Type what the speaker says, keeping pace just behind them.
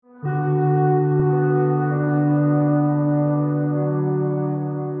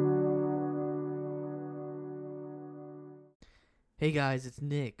Hey guys, it's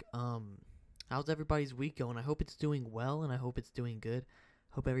Nick. How's everybody's week going? I hope it's doing well and I hope it's doing good.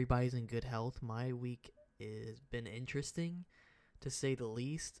 Hope everybody's in good health. My week has been interesting to say the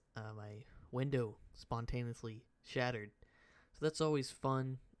least. My window spontaneously shattered. So that's always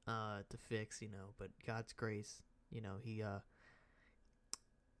fun to fix, but God's grace, he I'm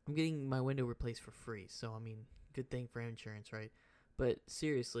getting my window replaced for free. So I mean, good thing for insurance, right? But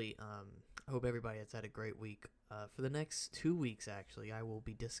seriously, I hope everybody has had a great week. For the next 2 weeks, actually, I will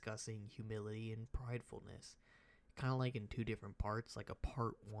be discussing humility and pridefulness, kind of like in two different parts, like a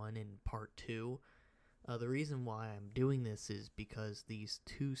part one and part two. The reason why I'm doing this is because these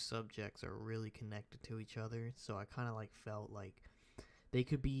two subjects are really connected to each other. So I kind of like felt like they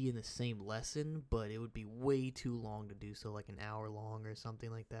could be in the same lesson, but it would be way too long to do so, like an hour long or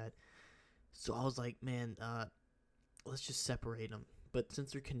something like that. So I was like, man, let's just separate them. But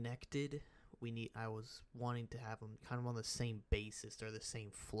since they're connected, I was wanting to have them kind of on the same basis or the same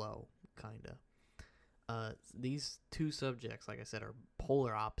flow, kind of. These two subjects, like I said, are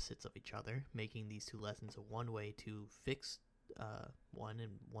polar opposites of each other, making these two lessons a one way to fix one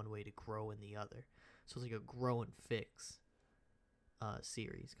and one way to grow in the other. So it's like a grow and fix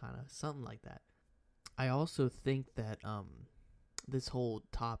series, kind of something like that. I also think that this whole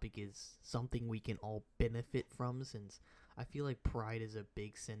topic is something we can all benefit from, since I feel like pride is a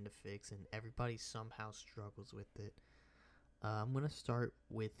big sin to fix and everybody somehow struggles with it. I'm going to start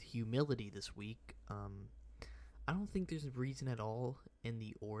with humility this week. I don't think there's a reason at all in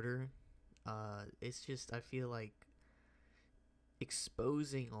the order. It's just, I feel like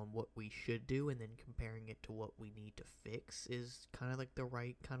exposing on what we should do and then comparing it to what we need to fix is kind of like the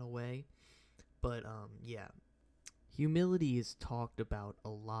right kind of way. But yeah, humility is talked about a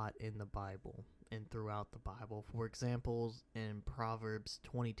lot in the Bible and throughout the Bible. For example, in Proverbs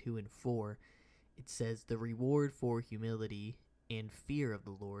 22 and 4, it says, "The reward for humility and fear of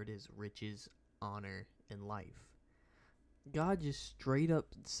the Lord is riches, honor, and life." God just straight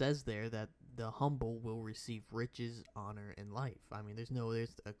up says there that the humble will receive riches, honor, and life. I mean, that's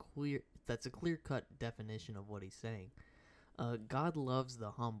a clear cut definition of what he's saying. God loves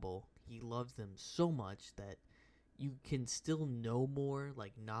the humble. He loves them so much that you can still know more,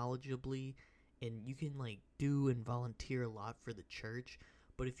 like, knowledgeably, and you can, like, do and volunteer a lot for the church.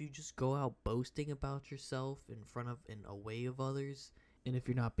 But if you just go out boasting about yourself in front of and away of others, and if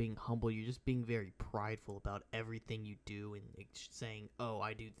you're not being humble, you're just being very prideful about everything you do and saying, "Oh,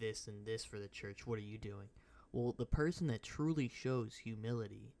 I do this and this for the church. What are you doing?" Well, the person that truly shows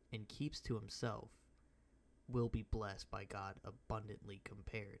humility and keeps to himself will be blessed by God abundantly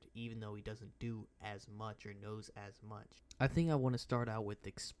compared, even though he doesn't do as much or knows as much. I think I want to start out with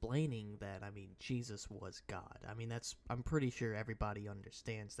explaining that, I mean, Jesus was God. I mean, I'm pretty sure everybody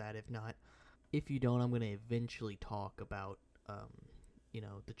understands that. If you don't, I'm going to eventually talk about,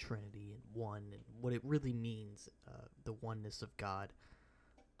 the Trinity and one and what it really means, the oneness of God.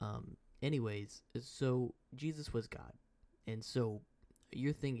 Anyways, so Jesus was God. And so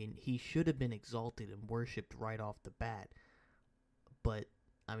you're thinking he should have been exalted and worshipped right off the bat. But,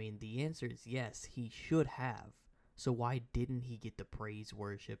 I mean, the answer is yes, he should have. So why didn't he get the praise,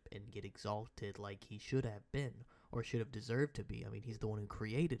 worship, and get exalted like he should have been or should have deserved to be? I mean, he's the one who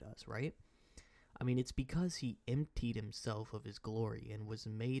created us, right? I mean, it's because he emptied himself of his glory and was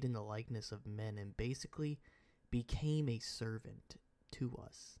made in the likeness of men and basically became a servant to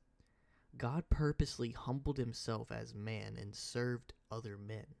us. God purposely humbled himself as man and served other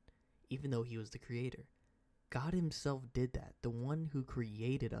men, even though he was the creator. God himself did that, the one who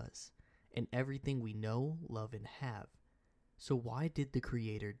created us and everything we know, love, and have. So why did the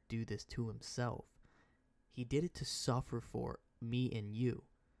creator do this to himself? He did it to suffer for me and you,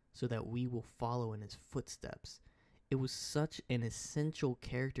 so that we will follow in his footsteps. It was such an essential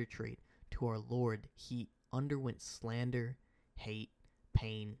character trait to our Lord. He underwent slander, hate,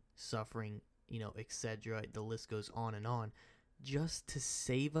 pain, suffering, etc. The list goes on, just to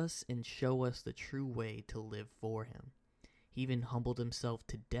save us and show us the true way to live for him. He even humbled himself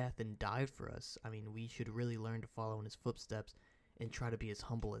to death and died for us. I mean, we should really learn to follow in his footsteps and try to be as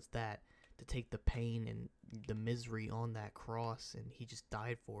humble as that, to take the pain and the misery on that cross, and he just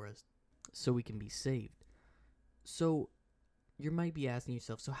died for us so we can be saved. So you might be asking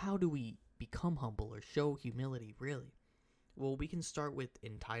yourself, so how do we become humble or show humility, really? Well, we can start with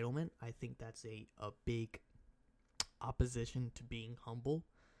entitlement. I think that's a big opposition to being humble.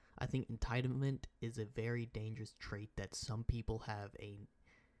 I think entitlement is a very dangerous trait that some people have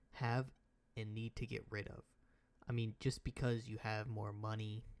and need to get rid of. I mean, just because you have more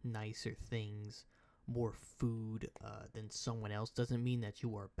money, nicer things, more food than someone else doesn't mean that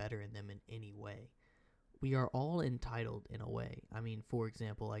you are better than them in any way. we are all entitled in a way. I mean, for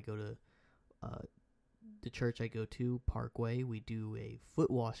example, I go to uh, the church I go to, Parkway. We do a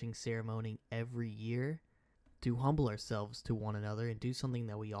foot washing ceremony every year to humble ourselves to one another and do something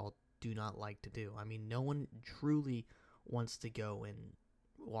that we all do not like to do. I mean, no one truly wants to go and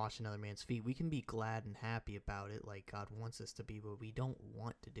wash another man's feet. We can be glad and happy about it like God wants us to be, but we don't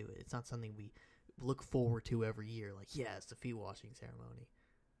want to do it. It's not something we look forward to every year. Like, yeah, it's the feet washing ceremony.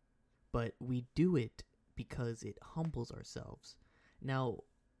 But we do it because it humbles ourselves. Now,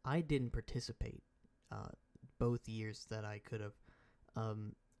 I didn't participate both years that I could have.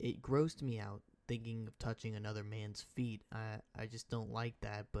 It grossed me out thinking of touching another man's feet. I just don't like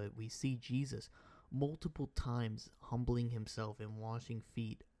that, but we see Jesus multiple times humbling himself and washing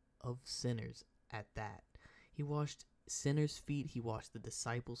feet of sinners at that. He washed sinners' feet, he washed the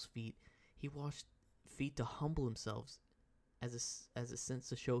disciples' feet, he washed feet to humble himself as a sense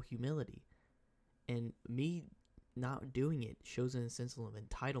to show humility. And me not doing it shows a sense of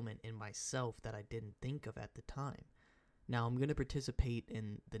entitlement in myself that I didn't think of at the time. Now, I'm going to participate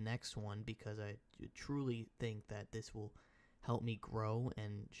in the next one because I truly think that this will help me grow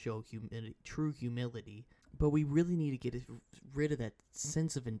and show true humility. But we really need to get rid of that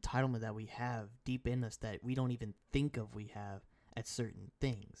sense of entitlement that we have deep in us that we don't even think of we have at certain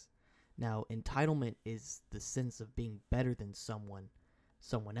things. Now, entitlement is the sense of being better than someone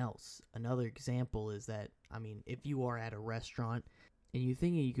else. Another example is that, I mean, if you are at a restaurant and you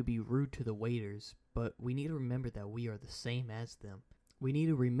think you could be rude to the waiters, but we need to remember that we are the same as them. We need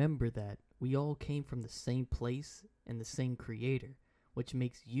to remember that we all came from the same place and the same creator, which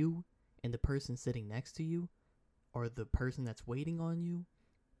makes you and the person sitting next to you, or the person that's waiting on you,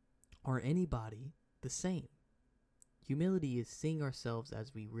 or anybody, the same. Humility is seeing ourselves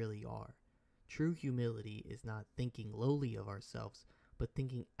as we really are. True humility is not thinking lowly of ourselves, but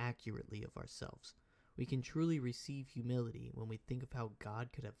thinking accurately of ourselves. We can truly receive humility when we think of how God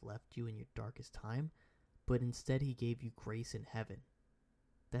could have left you in your darkest time, but instead he gave you grace in heaven.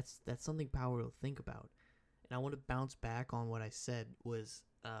 That's something powerful to think about. And I want to bounce back on what I said was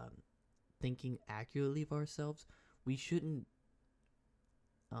thinking accurately of ourselves. We shouldn't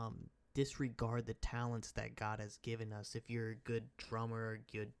disregard the talents that God has given us. If you're a good drummer or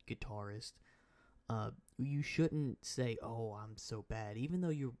a good guitarist, you shouldn't say, oh, I'm so bad, even though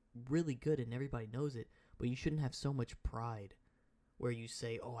you're really good and everybody knows it. But you shouldn't have so much pride where you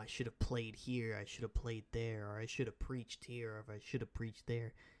say, oh, I should have played here, I should have played there, or I should have preached here, or I should have preached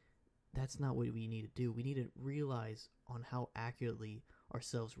there. That's not what we need to do. We need to realize on how accurately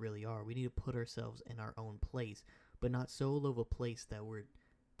ourselves really are. We need to put ourselves in our own place, but not so low of a place that we're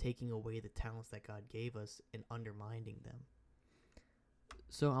taking away the talents that God gave us and undermining them.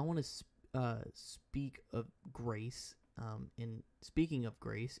 So I want to speak of grace. In speaking of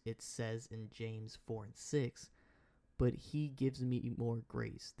grace, it says in James 4:6, but he gives me more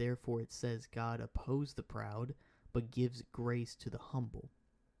grace. Therefore it says, God opposes the proud, but gives grace to the humble.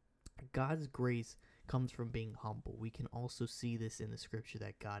 God's grace comes from being humble. We can also see this in the scripture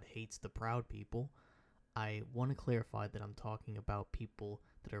that God hates the proud people. I want to clarify that I'm talking about people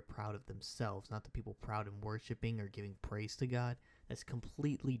that are proud of themselves, not the people proud in worshiping or giving praise to God. That's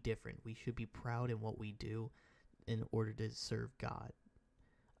completely different. We should be proud in what we do in order to serve God.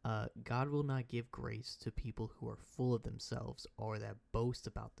 God will not give grace to people who are full of themselves or that boast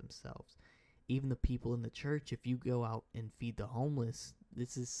about themselves. Even the people in the church, if you go out and feed the homeless,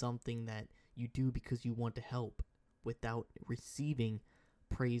 this is something that you do because you want to help without receiving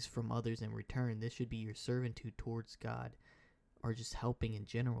praise from others in return. This should be your servitude towards God or just helping in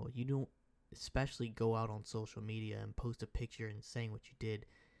general. You don't especially go out on social media and post a picture and saying what you did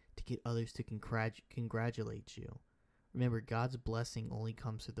to get others to congratulate you. Remember, God's blessing only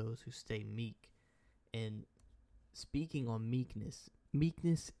comes to those who stay meek. And speaking on meekness,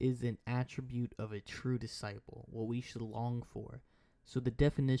 meekness is an attribute of a true disciple, what we should long for. So the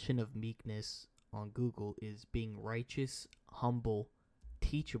definition of meekness on Google is being righteous, humble,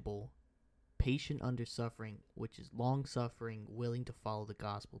 teachable, patient under suffering, which is long-suffering, willing to follow the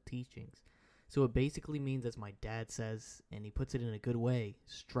gospel teachings. So it basically means, as my dad says, and he puts it in a good way,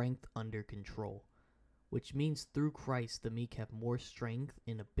 strength under control. Which means through Christ, the meek have more strength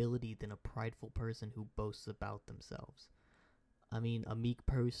and ability than a prideful person who boasts about themselves. I mean, a meek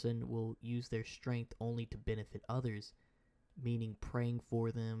person will use their strength only to benefit others, meaning praying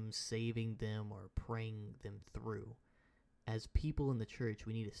for them, saving them, or praying them through. As people in the church,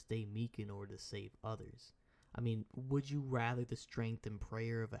 we need to stay meek in order to save others. I mean, would you rather the strength and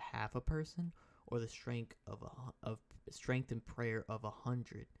prayer of a half a person, or the strength of strength and prayer of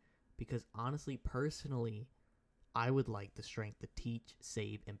 100? Because honestly, personally, I would like the strength to teach,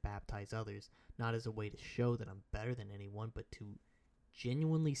 save, and baptize others, not as a way to show that I'm better than anyone, but to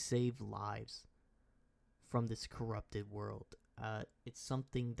genuinely save lives from this corrupted world. It's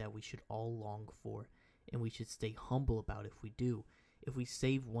something that we should all long for, and we should stay humble about if we do. If we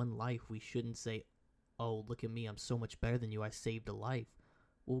save one life, we shouldn't say, oh, look at me, I'm so much better than you, I saved a life.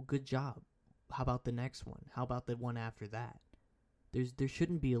 Well, good job. How about the next one? How about the one after that? There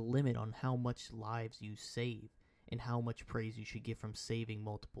shouldn't be a limit on how much lives you save and how much praise you should get from saving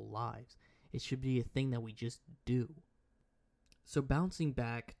multiple lives. It should be a thing that we just do. So bouncing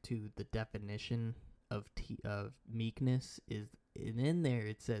back to the definition of meekness, is in there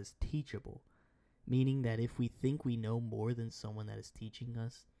it says teachable, meaning that if we think we know more than someone that is teaching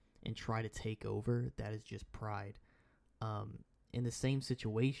us and try to take over, that is just pride. In the same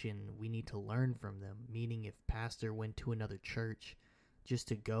situation, we need to learn from them, meaning if pastor went to another church just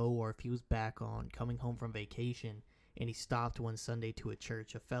to go, or if he was back on coming home from vacation and he stopped one Sunday to a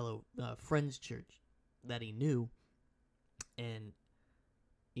church, a fellow friend's church that he knew, and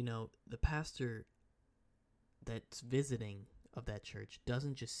the pastor that's visiting of that church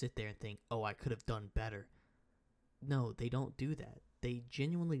doesn't just sit there and think, oh, I could have done better. No, they don't do that. They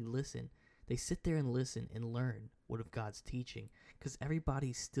genuinely listen. They sit there and listen and learn what of God's teaching, because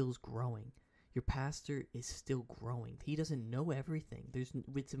everybody's still growing. Your pastor is still growing. He doesn't know everything.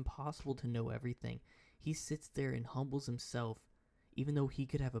 It's impossible to know everything. He sits there and humbles himself, even though he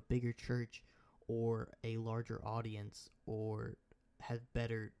could have a bigger church or a larger audience or have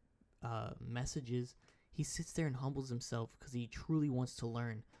better messages. He sits there and humbles himself because he truly wants to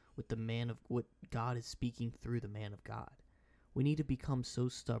learn what God is speaking through the man of God. We need to become so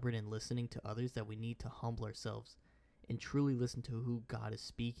stubborn in listening to others that we need to humble ourselves and truly listen to who God is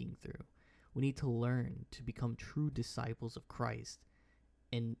speaking through. We need to learn to become true disciples of Christ.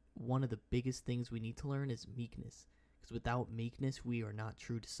 And one of the biggest things we need to learn is meekness, because without meekness, we are not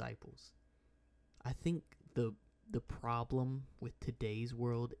true disciples. I think the problem with today's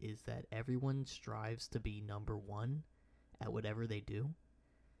world is that everyone strives to be number one at whatever they do,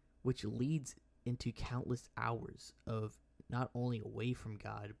 which leads into countless hours of not only away from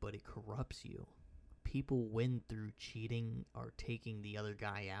God, but it corrupts you. People win through cheating or taking the other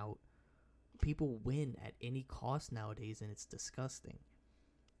guy out. People win at any cost nowadays, and it's disgusting.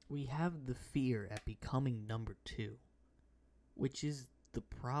 We have the fear at becoming number two, which is the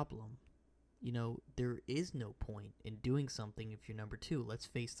problem. There is no point in doing something if you're number two. Let's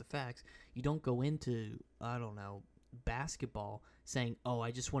face the facts. You don't go into, basketball saying, oh,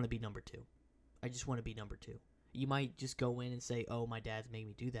 I just want to be number two. I just want to be number two. You might just go in and say, oh, my dad's made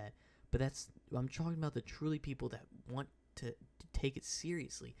me do that. But I'm talking about the truly people that want to take it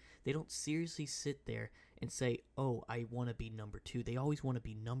seriously. They don't seriously sit there and say, oh, I want to be number two. They always want to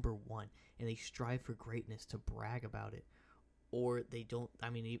be number one, and they strive for greatness to brag about it. Or they don't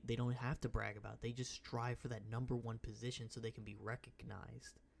have to brag about it. They just strive for that number one position so they can be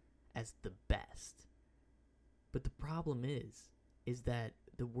recognized as the best. But the problem is that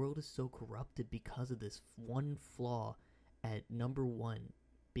the world is so corrupted because of this one flaw at number one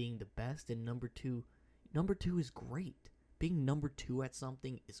being the best, and number two is great. Being number two at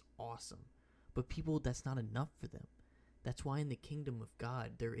something is awesome. But people, that's not enough for them. That's why in the kingdom of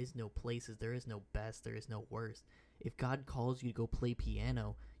God, there is no places, there is no best, there is no worst. If God calls you to go play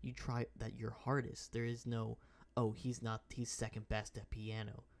piano, you try that your hardest. There is no, oh, he's second best at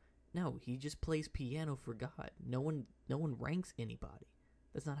piano. No, he just plays piano for God. No one ranks anybody.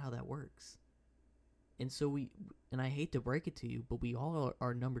 That's not how that works. And so I hate to break it to you, but we all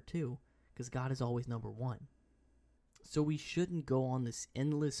are number two because God is always number one. So we shouldn't go on this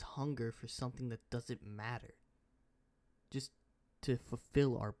endless hunger for something that doesn't matter, just to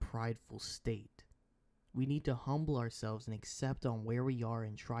fulfill our prideful state. We need to humble ourselves and accept on where we are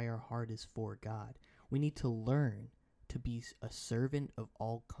and try our hardest for God. We need to learn to be a servant of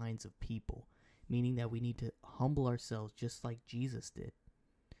all kinds of people, meaning that we need to humble ourselves just like Jesus did.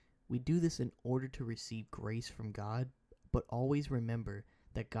 We do this in order to receive grace from God, but always remember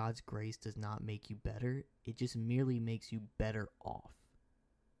that God's grace does not make you better. It just merely makes you better off.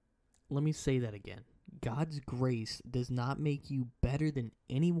 Let me say that again. God's grace does not make you better than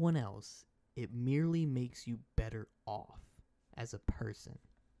anyone else. It merely makes you better off as a person.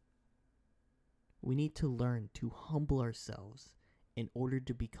 We need to learn to humble ourselves in order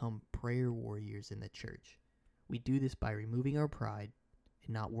to become prayer warriors in the church. We do this by removing our pride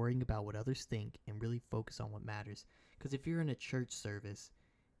and not worrying about what others think and really focus on what matters. Because if you're in a church service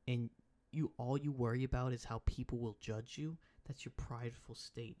and all you worry about is how people will judge you, that's your prideful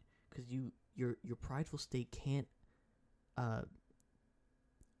state. Because your prideful state can't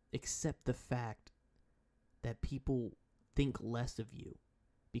accept the fact that people think less of you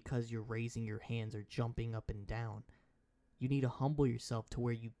because you're raising your hands or jumping up and down. You need to humble yourself to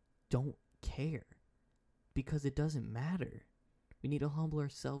where you don't care, because it doesn't matter. We need to humble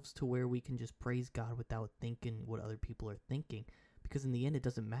ourselves to where we can just praise God without thinking what other people are thinking, because in the end it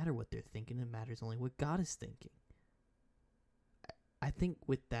doesn't matter what they're thinking, it matters only what God is thinking. I think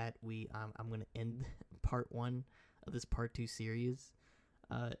with that I'm going to end part 1 of this part 2 series.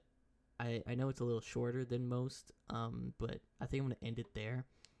 I know it's a little shorter than most, but I think I'm going to end it there.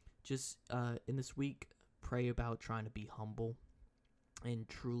 Just in this week, pray about trying to be humble and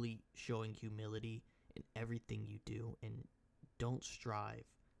truly showing humility in everything you do, and don't strive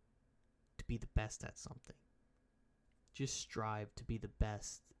to be the best at something. Just strive to be the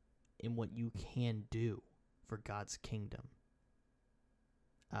best in what you can do for God's kingdom.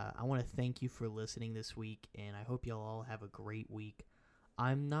 I want to thank you for listening this week, and I hope y'all all have a great week.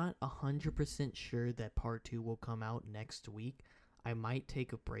 I'm not 100% sure that part 2 will come out next week. I might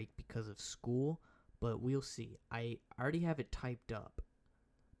take a break because of school, but we'll see. I already have it typed up,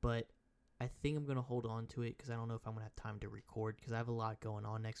 but I think I'm going to hold on to it because I don't know if I'm going to have time to record because I have a lot going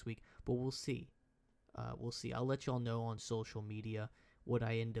on next week, but we'll see. We'll see. I'll let y'all know on social media what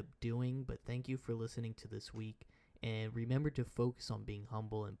I end up doing, but thank you for listening to this week. And remember to focus on being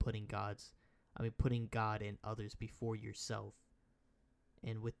humble and putting God and others before yourself.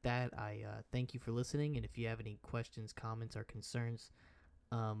 And with that, I thank you for listening. And if you have any questions, comments, or concerns,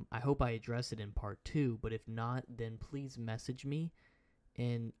 I hope I address it in part 2. But if not, then please message me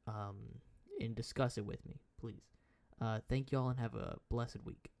and discuss it with me, please. Thank y'all and have a blessed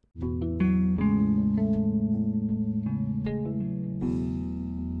week.